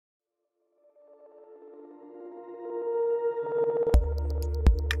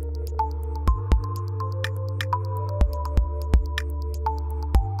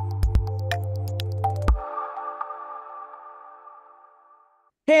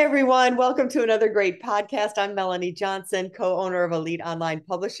Hey everyone, welcome to another great podcast. I'm Melanie Johnson, co-owner of Elite Online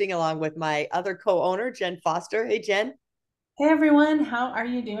Publishing, along with my other co-owner, Jenn Foster. Hey Jenn. Hey everyone, how are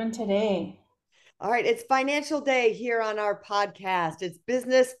you doing today? All right, it's financial day here on our podcast. It's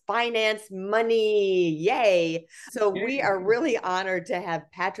business, finance, money. Yay. So we Yay. are really honored to have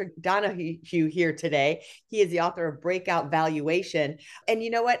Patrick Donohue here today. He is the author of Breakout Valuation. And you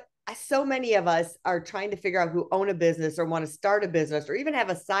know what? So many of us are trying to figure out who own a business or want to start a business or even have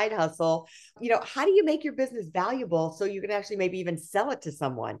a side hustle. How do you make your business valuable so you can actually maybe even sell it to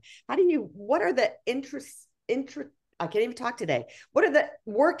someone? What are the I can't even talk today. What are the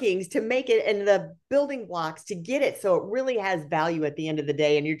workings to make it and the building blocks to get it so it really has value at the end of the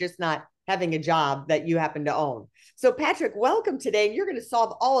day and you're just not having a job that you happen to own? So, Patrick, welcome today, and you're going to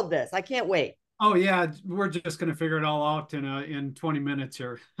solve all of this. I can't wait. Oh yeah, we're just going to figure it all out in 20 minutes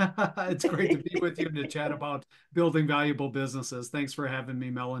here. It's great to be with you and to chat about building valuable businesses. Thanks for having me,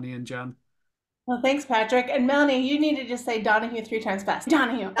 Melanie and Jenn. Well, thanks, Patrick. And Melanie, you need to just say Donahue three times fast.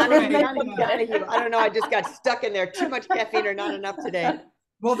 Donahue. Donahue, Then you get Donahue. I don't know. I just got stuck in there. Too much caffeine or not enough today. it.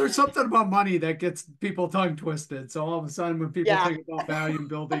 Well, there's something about money that gets people tongue twisted. So all of a sudden, when people Yeah, think about value and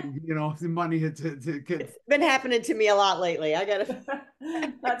building, the money, it gets it's been happening to me a lot lately. I got to.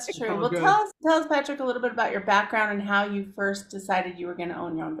 That's true. all Well, good. tell us, Patrick, a little bit about your background and how you first decided you were going to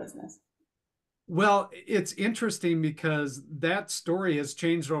own your own business. Well, it's interesting because that story has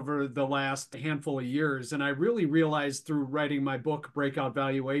changed over the last handful of years. And I really realized through writing my book, Breakout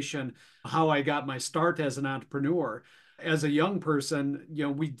Valuation, how I got my start as an entrepreneur. As a young person,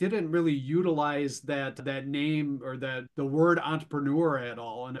 we didn't really utilize that name or the word entrepreneur at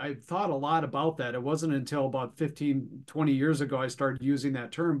all. And I thought a lot about that. It wasn't until about 15, 20 years ago I started using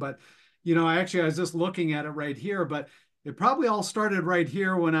that term. But, I was just looking at it right here, but it probably all started right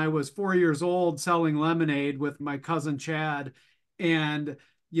here when I was 4 years old selling lemonade with my cousin Chad. And,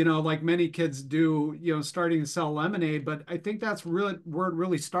 like many kids do, starting to sell lemonade. But I think that's really where it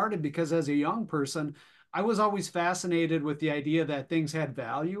really started because as a young person, I was always fascinated with the idea that things had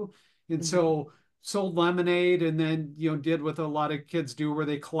value. And Mhm. so sold lemonade and then, did what a lot of kids do where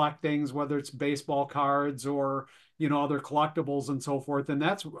they collect things, whether it's baseball cards or other collectibles and so forth. And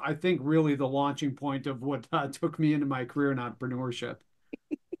that's, I think, really the launching point of what took me into my career in entrepreneurship.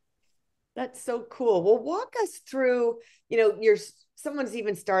 That's so cool. Well, walk us through, you're someone's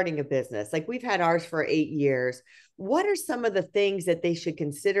even starting a business. Like we've had ours for 8 years. What are some of the things that they should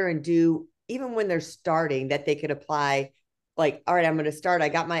consider and do even when they're starting that they could apply? Like, all right, I'm going to start. I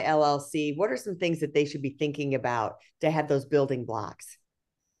got my LLC. What are some things that they should be thinking about to have those building blocks?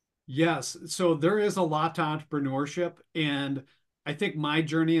 Yes. So there is a lot to entrepreneurship. And I think my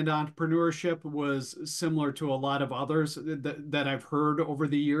journey into entrepreneurship was similar to a lot of others that I've heard over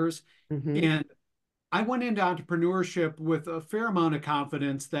the years. Mm-hmm. And I went into entrepreneurship with a fair amount of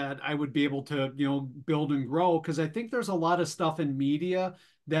confidence that I would be able to, build and grow because I think there's a lot of stuff in media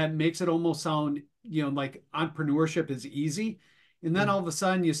that makes it almost sound, like entrepreneurship is easy. And then all of a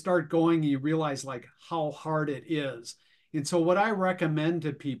sudden you start going and you realize like how hard it is. And so what I recommend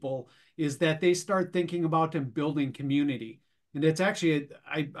to people is that they start thinking about and building community. And it's actually,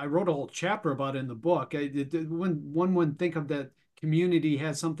 I wrote a whole chapter about it in the book. When one would think of that community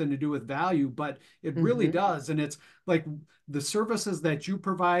has something to do with value, but it really Mm-hmm. does. And it's like the services that you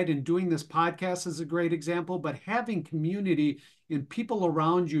provide and doing this podcast is a great example, but having community and people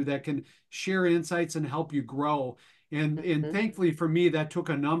around you that can share insights and help you grow. And Mm-hmm. thankfully for me, that took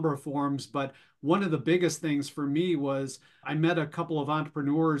a number of forms. But one of the biggest things for me was I met a couple of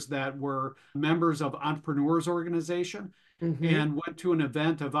entrepreneurs that were members of Entrepreneurs Organization Mm-hmm. and went to an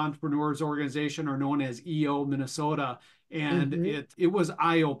event of Entrepreneurs Organization or known as EO Minnesota. And Mm-hmm. it was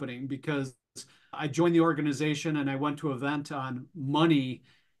eye-opening because I joined the organization and I went to an event on money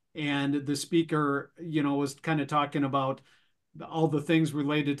and the speaker, was kind of talking about all the things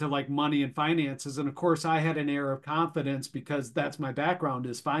related to like money and finances. And of course, I had an air of confidence because that's my background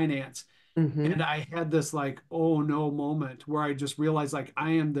is finance. Mm-hmm. And I had this like, oh no moment where I just realized like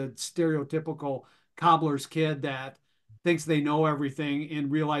I am the stereotypical cobbler's kid that thinks they know everything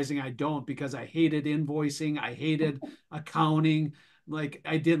and realizing I don't because I hated invoicing, I hated accounting. Like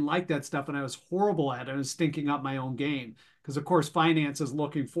I didn't like that stuff and I was horrible at it. I was stinking up my own game. Because of course, finance is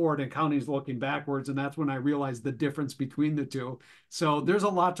looking forward and accounting is looking backwards. And that's when I realized the difference between the two. So there's a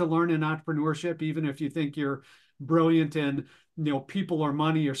lot to learn in entrepreneurship, even if you think you're brilliant in people or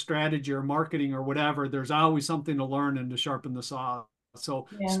money or strategy or marketing or whatever, there's always something to learn and to sharpen the saw. So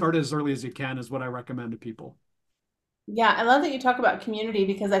Yeah. start as early as you can is what I recommend to people. Yeah, I love that you talk about community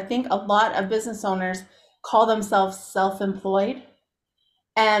because I think a lot of business owners call themselves self-employed,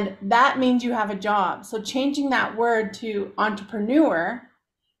 and that means you have a job. So changing that word to entrepreneur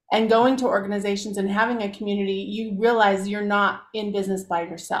and going to organizations and having a community, you realize you're not in business by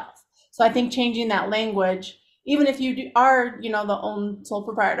yourself. So I think changing that language, even if you are, the own sole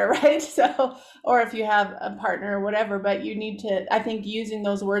proprietor, right? So, or if you have a partner or whatever, but you need to, I think, using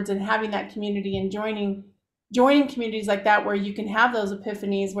those words and having that community and joining communities like that where you can have those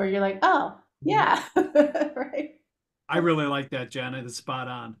epiphanies where you're like, oh, yeah, right. I really like that, Jenn. It's spot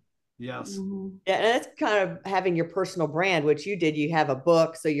on. Yes. Mm-hmm. Yeah, and that's kind of having your personal brand, which you did. You have a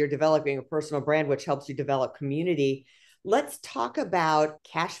book, so you're developing a personal brand, which helps you develop community. Let's talk about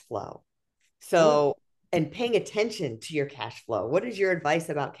cash flow. So, and paying attention to your cash flow. What is your advice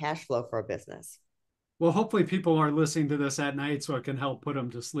about cash flow for a business? Well, hopefully people are listening to this at night so it can help put them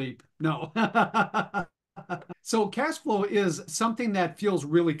to sleep. No. So cash flow is something that feels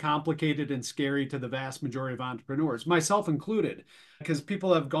really complicated and scary to the vast majority of entrepreneurs, myself included, because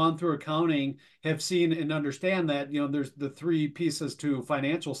people have gone through accounting, have seen and understand that, there's the three pieces to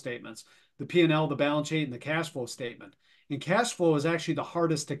financial statements, the P&L, the balance sheet, and the cash flow statement. And cash flow is actually the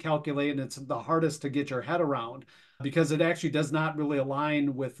hardest to calculate, and it's the hardest to get your head around because it actually does not really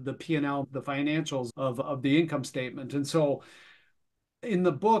align with the P&L, the financials of the income statement. And so in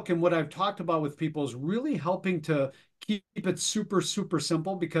the book and what I've talked about with people is really helping to keep it super, super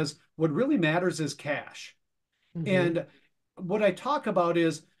simple because what really matters is cash. Mm-hmm. And what I talk about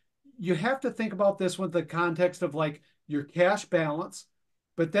is you have to think about this with the context of like your cash balance,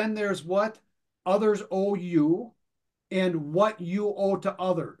 but then there's what others owe you and what you owe to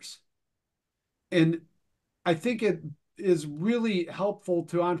others. And I think it is really helpful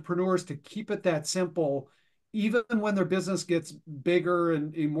to entrepreneurs to keep it that simple, even when their business gets bigger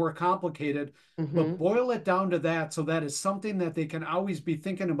and more complicated, but boil it down to that so that is something that they can always be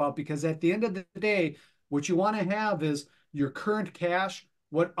thinking about. Because at the end of the day, what you want to have is your current cash,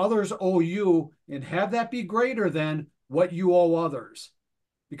 what others owe you, and have that be greater than what you owe others.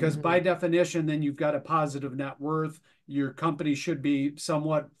 Because by definition, then you've got a positive net worth. Your company should be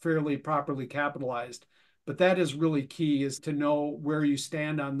somewhat fairly properly capitalized. But that is really key, is to know where you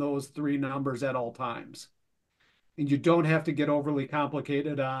stand on those three numbers at all times. And you don't have to get overly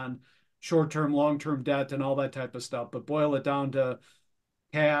complicated on short-term, long-term debt and all that type of stuff, but boil it down to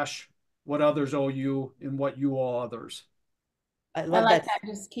cash, what others owe you, and what you owe others. I love like that.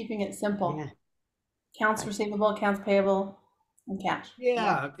 Just keeping it simple. Yeah. Accounts receivable, accounts payable, and cash.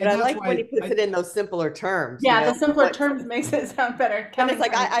 Yeah. But I like when he puts it in those simpler terms. Yeah, the simpler terms makes it sound better. And it's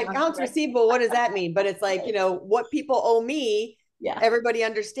like, accounts receivable, what does that mean? But it's like, what people owe me, everybody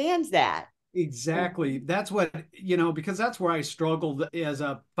understands that. Exactly. That's what, because that's where I struggled as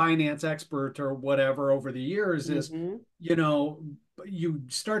a finance expert or whatever over the years is, you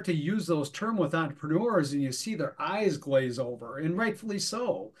start to use those terms with entrepreneurs and you see their eyes glaze over, and rightfully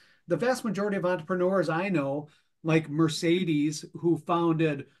so. The vast majority of entrepreneurs I know, like Mercedes, who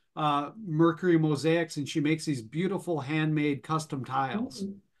founded Mercury Mosaics, and she makes these beautiful handmade custom tiles.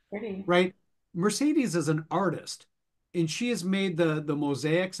 Pretty. Right? Mercedes is an artist, and she has made the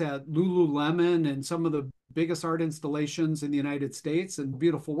mosaics at Lululemon and some of the biggest art installations in the United States, and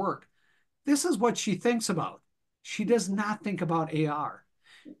beautiful work. This is what she thinks about. She does not think about AR.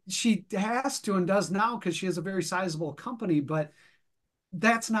 She has to and does now because she has a very sizable company, but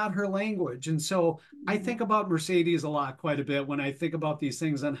that's not her language. And so I think about Mercedes a lot, quite a bit, when I think about these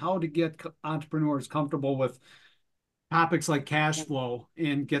things and how to get entrepreneurs comfortable with topics like cash flow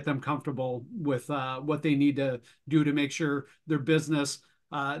and get them comfortable with what they need to do to make sure their business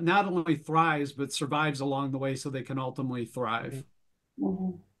not only thrives, but survives along the way so they can ultimately thrive.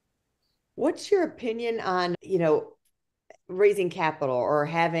 What's your opinion on, raising capital or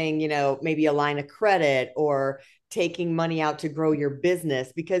having, maybe a line of credit or taking money out to grow your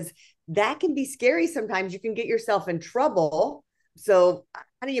business? Because that can be scary sometimes. You can get yourself in trouble. So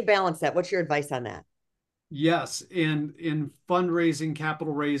how do you balance that? What's your advice on that? Yes, and in fundraising,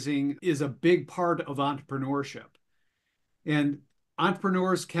 capital raising is a big part of entrepreneurship. And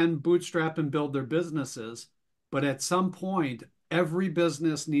entrepreneurs can bootstrap and build their businesses, but at some point, every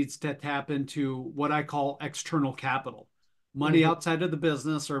business needs to tap into what I call external capital, money outside of the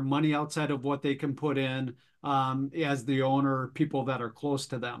business or money outside of what they can put in as the owner, people that are close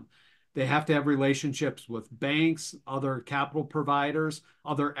to them. They have to have relationships with banks, other capital providers,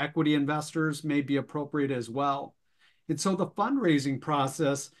 other equity investors may be appropriate as well. And so the fundraising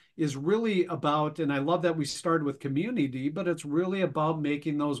process is really about, and I love that we started with community, but it's really about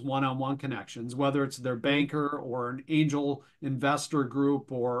making those one-on-one connections, whether it's their banker or an angel investor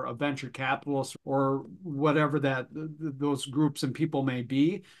group or a venture capitalist or whatever those groups and people may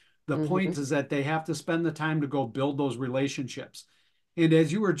be. The point is that they have to spend the time to go build those relationships. And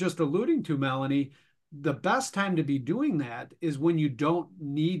as you were just alluding to, Melanie, the best time to be doing that is when you don't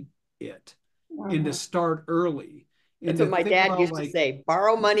need it, and to Mhm. start early and That's to what my think dad about used to like, say,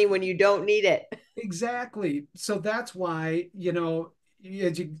 borrow money when you don't need it. exactly. So that's why, whenever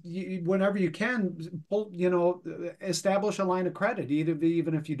you can, establish a line of credit,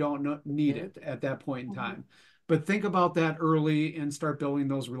 even if you don't need Mhm. it at that point in Mhm. time. But think about that early and start building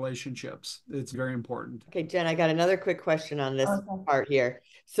those relationships. It's very important. Okay, Jen, I got another quick question on this Okay. part here.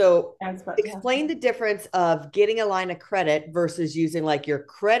 So I was about to ask explain that. the difference of getting a line of credit versus using like your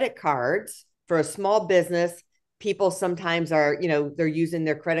credit cards for a small business. People sometimes are, they're using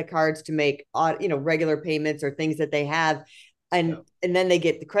their credit cards to make, regular payments or things that they have. And, Yeah. and then they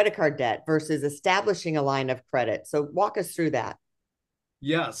get the credit card debt versus establishing a line of credit. So walk us through that.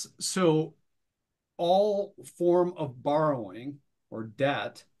 Yes. So all form of borrowing or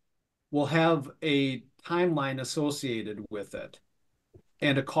debt will have a timeline associated with it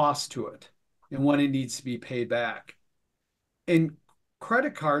and a cost to it and when it needs to be paid back. And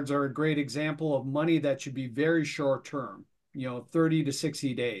credit cards are a great example of money that should be very short term, 30 to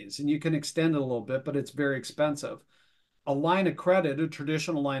 60 days. And you can extend it a little bit, but it's very expensive. A line of credit, a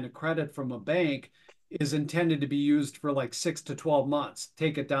traditional line of credit from a bank, is intended to be used for like 6 to 12 months.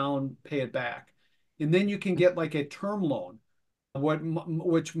 Take it down, pay it back. And then you can get like a term loan,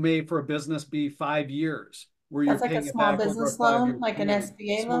 which may for a business be 5 years, where you're That's like a paying it small back over a business loan, 5 year like an period.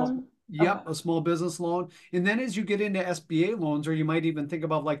 SBA Small, loan. Okay. yep, a small business loan. And then as you get into SBA loans, or you might even think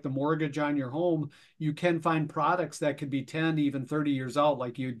about like the mortgage on your home, you can find products that could be 10, even 30 years out,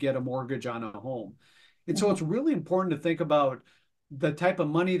 like you'd get a mortgage on a home. And so it's Mhm. really important to think about the type of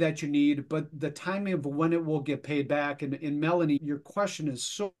money that you need, but the timing of when it will get paid back. And Melanie, your question is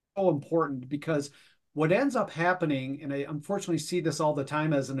so important, because what ends up happening, and I unfortunately see this all the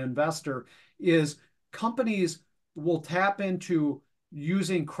time as an investor, is companies will tap into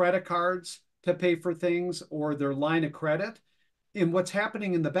using credit cards to pay for things or their line of credit. And what's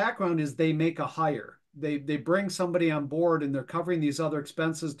happening in the background is they make a hire. They bring somebody on board and they're covering these other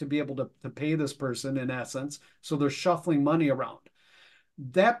expenses to be able to pay this person in essence. So they're shuffling money around.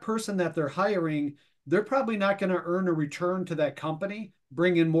 That person that they're hiring, they're probably not going to earn a return to that company,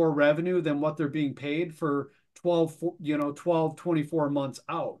 bring in more revenue than what they're being paid for 12, 24 months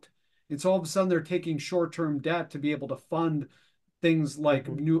out. And so all of a sudden they're taking short-term debt to be able to fund things like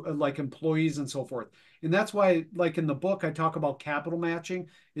Mhm. like employees and so forth. And that's why, like in the book, I talk about capital matching.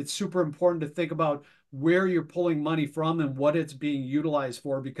 It's super important to think about where you're pulling money from and what it's being utilized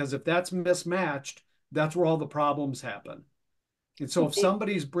for, because if that's mismatched, that's where all the problems happen. And so if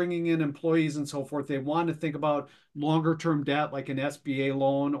somebody's bringing in employees and so forth, they want to think about longer term debt like an SBA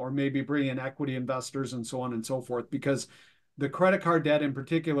loan, or maybe bring in equity investors and so on and so forth. Because the credit card debt in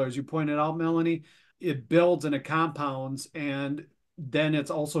particular, as you pointed out, Melanie, it builds and it compounds. And then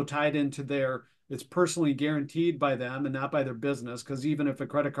it's also tied into it's personally guaranteed by them and not by their business. Because even if a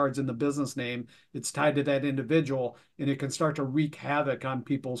credit card's in the business name, it's tied to that individual, and it can start to wreak havoc on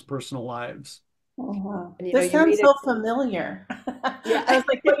people's personal lives. Mhm. And This you sounds made so it. familiar. I Yeah. was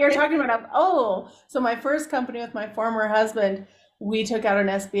like, what you're talking about. Oh, so my first company with my former husband, we took out an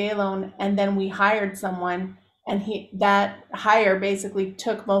SBA loan and then we hired someone, and that hire basically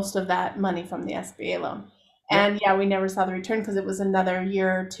took most of that money from the SBA loan. Yep. And yeah, we never saw the return because it was another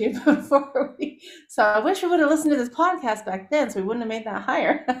year or two before we. So I wish we would have listened to this podcast back then, so we wouldn't have made that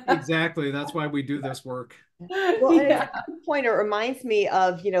hire. Exactly. That's why we do this work. Well, and it's a Yeah. good point. It reminds me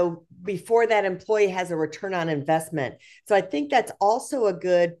of, before that employee has a return on investment. So I think that's also a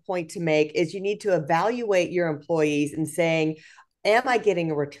good point to make, is you need to evaluate your employees and saying, am I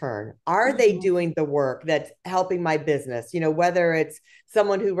getting a return? Are they Mhm. doing the work that's helping my business? Whether it's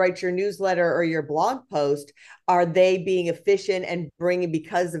someone who writes your newsletter or your blog post, are they being efficient and bringing,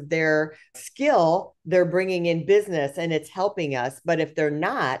 because of their skill, they're bringing in business and it's helping us. But if they're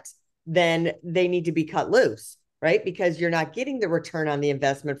not, then they need to be cut loose, right? Because you're not getting the return on the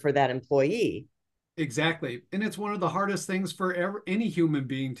investment for that employee. Exactly. And it's one of the hardest things for any human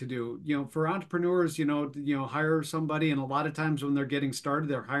being to do. For entrepreneurs, hire somebody, and a lot of times when they're getting started,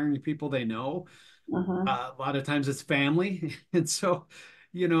 they're hiring people they know. Mhm. A lot of times it's family. And so,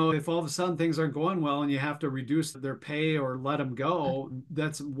 if all of a sudden things aren't going well and you have to reduce their pay or let them go,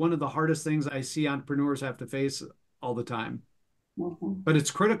 that's one of the hardest things I see entrepreneurs have to face all the time. Mhm. But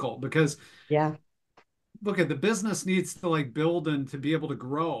it's critical, because Yeah. look at the business needs to like build and to be able to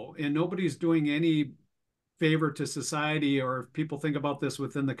grow, and nobody's doing any favor to society. Or if people think about this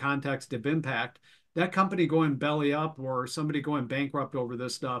within the context of impact, that company going belly up or somebody going bankrupt over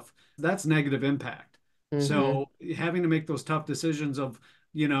this stuff, that's negative impact. Mm-hmm. So having to make those tough decisions of,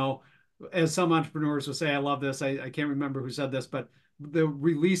 you know as some entrepreneurs will say, I love this, I can't remember who said this, but they'll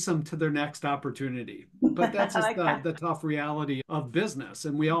release them to their next opportunity. But that's I just like that. the tough reality of business,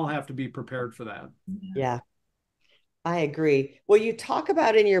 and we all have to be prepared for that. Yeah, I agree. Well, you talk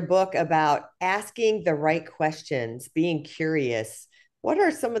about in your book about asking the right questions, being curious. What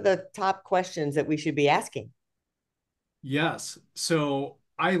are some of the top questions that we should be asking? Yes. So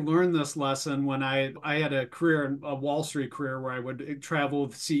I learned this lesson when I had a career, a Wall Street career, where I would travel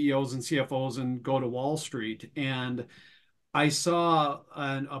with CEOs and CFOs and go to Wall Street. And I saw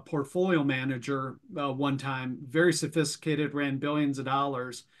a portfolio manager one time, very sophisticated, ran billions of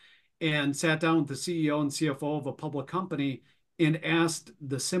dollars, and sat down with the CEO and CFO of a public company and asked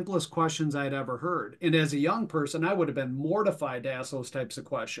the simplest questions I'd ever heard. And as a young person, I would have been mortified to ask those types of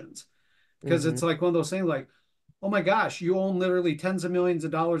questions because Mm-hmm. it's like one of those things like, oh my gosh, you own literally tens of millions of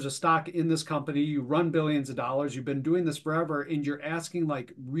dollars of stock in this company. You run billions of dollars. You've been doing this forever, and you're asking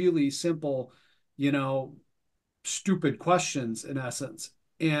like really simple, you know, stupid questions in essence.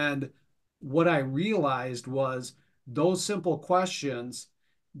 And what I realized was those simple questions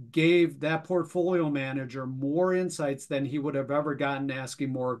gave that portfolio manager more insights than he would have ever gotten asking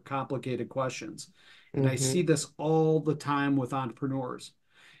more complicated questions. And I Mm-hmm. see this all the time with entrepreneurs.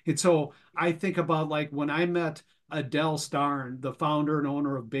 And so I think about like when I met Adele Starn, the founder and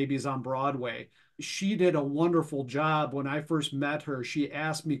owner of Babies on Broadway. She did a wonderful job when I first met her. She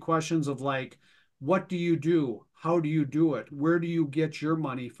asked me questions of like, what do you do? How do you do it? Where do you get your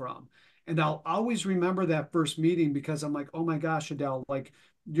money from? And I'll always remember that first meeting because I'm like, oh my gosh, Adele, like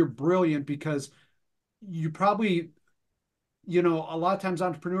you're brilliant because you probably, a lot of times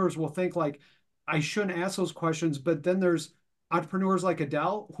entrepreneurs will think like, I shouldn't ask those questions, but then there's entrepreneurs like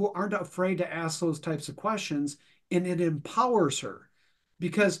Adele who aren't afraid to ask those types of questions, and it empowers her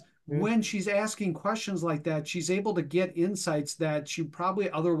because when she's asking questions like that, she's able to get insights that she probably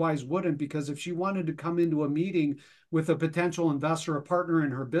otherwise wouldn't. Because if she wanted to come into a meeting with a potential investor or partner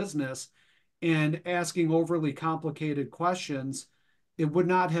in her business and asking overly complicated questions, it would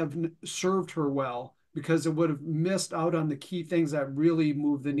not have served her well because it would have missed out on the key things that really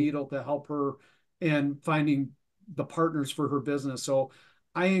move the needle to help her in finding the partners for her business. So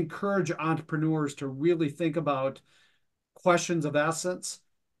I encourage entrepreneurs to really think about questions of essence,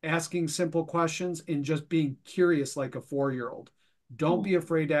 asking simple questions, and just being curious like a 4-year old. Don't be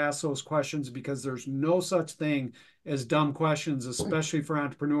afraid to ask those questions because there's no such thing as dumb questions, especially for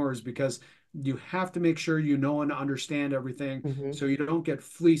entrepreneurs, because you have to make sure you know and understand everything Mm-hmm. so you don't get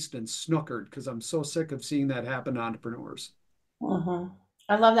fleeced and snookered. Because I'm so sick of seeing that happen to entrepreneurs. Hmm.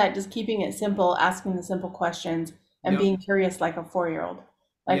 I love that. Just keeping it simple, asking the simple questions, and Yep. being curious like a 4-year-old.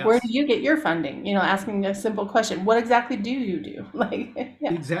 Like, where did Yes. you get your funding? Asking a simple question. What exactly do you do? Like,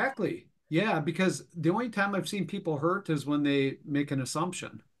 yeah. Exactly. Yeah, because the only time I've seen people hurt is when they make an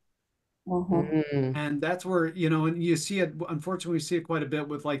assumption. Hmm. Mm-hmm. And that's where, and you see it, unfortunately, we see it quite a bit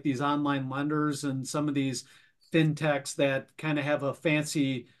with like these online lenders and some of these fintechs that kind of have a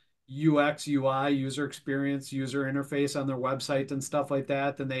fancy UX, UI, user experience, user interface on their website and stuff like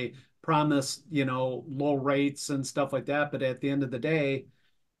that. And they promise, low rates and stuff like that. But at the end of the day,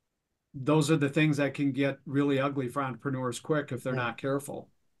 those are the things that can get really ugly for entrepreneurs quick if they're Yeah. not careful.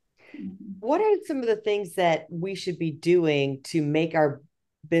 What are some of the things that we should be doing to make our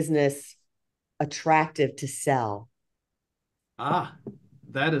business attractive to sell? Ah,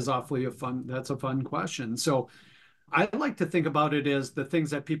 that is that's a fun question. So I like to think about it as the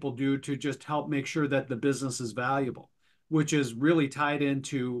things that people do to just help make sure that the business is valuable, which is really tied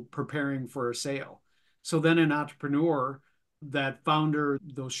into preparing for a sale. So then an entrepreneur, that founder,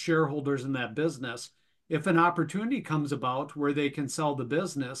 those shareholders in that business, if an opportunity comes about where they can sell the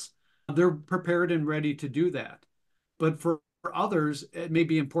business, they're prepared and ready to do that. But for others, it may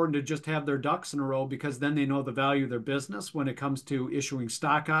be important to just have their ducks in a row because then they know the value of their business when it comes to issuing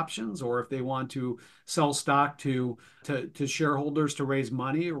stock options, or if they want to sell stock to shareholders to raise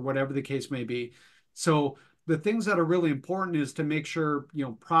money or whatever the case may be. So the things that are really important is to make sure,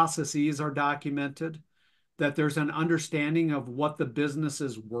 processes are documented, that there's an understanding of what the business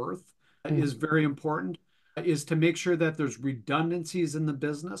is worth is Mm-hmm. very important, is to make sure that there's redundancies in the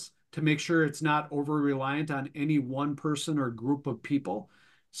business, to make sure it's not over reliant on any one person or group of people.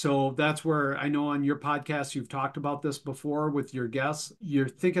 So that's where I know on your podcast you've talked about this before with your guests. You're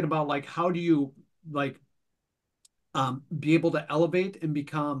thinking about like how do you like be able to elevate and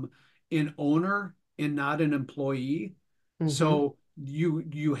become an owner and not an employee. Mm-hmm. So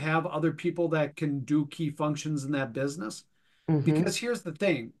you have other people that can do key functions in that business. Mm-hmm. Because here's the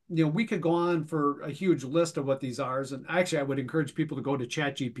thing, we could go on for a huge list of what these are. And actually, I would encourage people to go to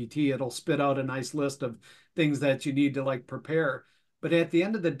ChatGPT. It'll spit out a nice list of things that you need to like prepare. But at the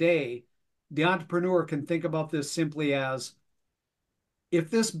end of the day, the entrepreneur can think about this simply as if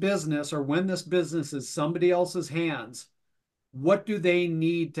this business or when this business is somebody else's hands, what do they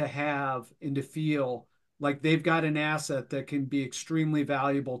need to have and to feel like they've got an asset that can be extremely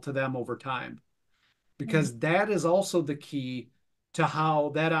valuable to them over time? Because that is also the key to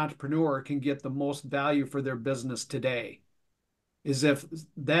how that entrepreneur can get the most value for their business today, is if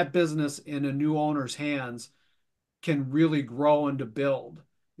that business in a new owner's hands can really grow and to build.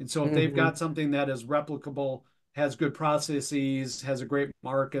 And so if they've got something that is replicable, has good processes, has a great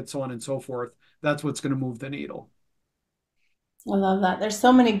market, so on and so forth, that's what's going to move the needle. I love that. There's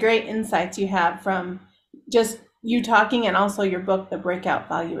so many great insights you have from just you talking and also your book, The Breakout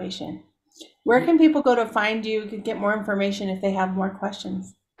Valuation. Where can people go to find you, to get more information if they have more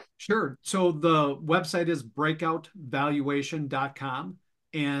questions? Sure. So the website is breakoutvaluation.com,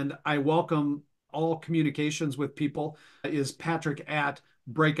 and I welcome all communications with people. Is Patrick at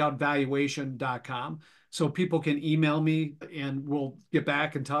breakoutvaluation.com. So people can email me and we'll get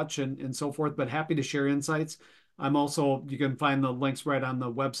back in touch and so forth, but happy to share insights. I'm also, you can find the links right on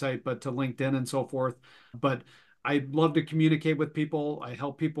the website, but to LinkedIn and so forth. But I love to communicate with people. I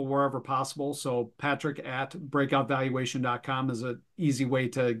help people wherever possible. So Patrick at breakoutvaluation.com is an easy way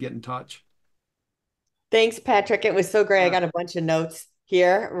to get in touch. Thanks, Patrick. It was so great. I got a bunch of notes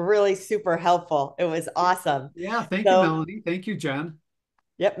here. Really super helpful. It was awesome. Yeah, thank you, So, Melanie. Thank you, Jenn.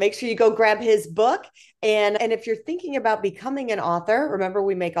 yep, make sure you go grab his book. And if you're thinking about becoming an author, remember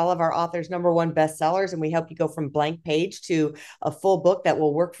we make all of our authors #1 bestsellers, and we help you go from blank page to a full book that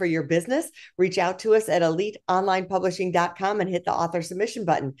will work for your business. Reach out to us at eliteonlinepublishing.com and hit the author submission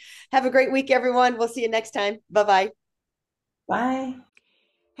button. Have a great week, everyone. We'll see you next time. Bye-bye. Bye.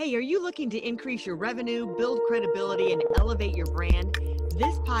 Hey, are you looking to increase your revenue, build credibility, and elevate your brand?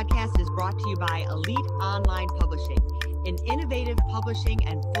 This podcast is brought to you by Elite Online Publishing, an innovative publishing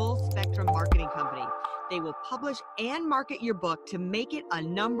and full spectrum marketing company. They will publish and market your book to make it a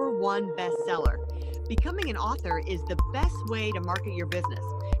 #1 bestseller. Becoming an author is the best way to market your business.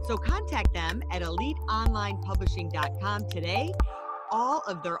 So contact them at eliteonlinepublishing.com today. All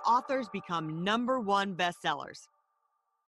of their authors become #1 bestsellers.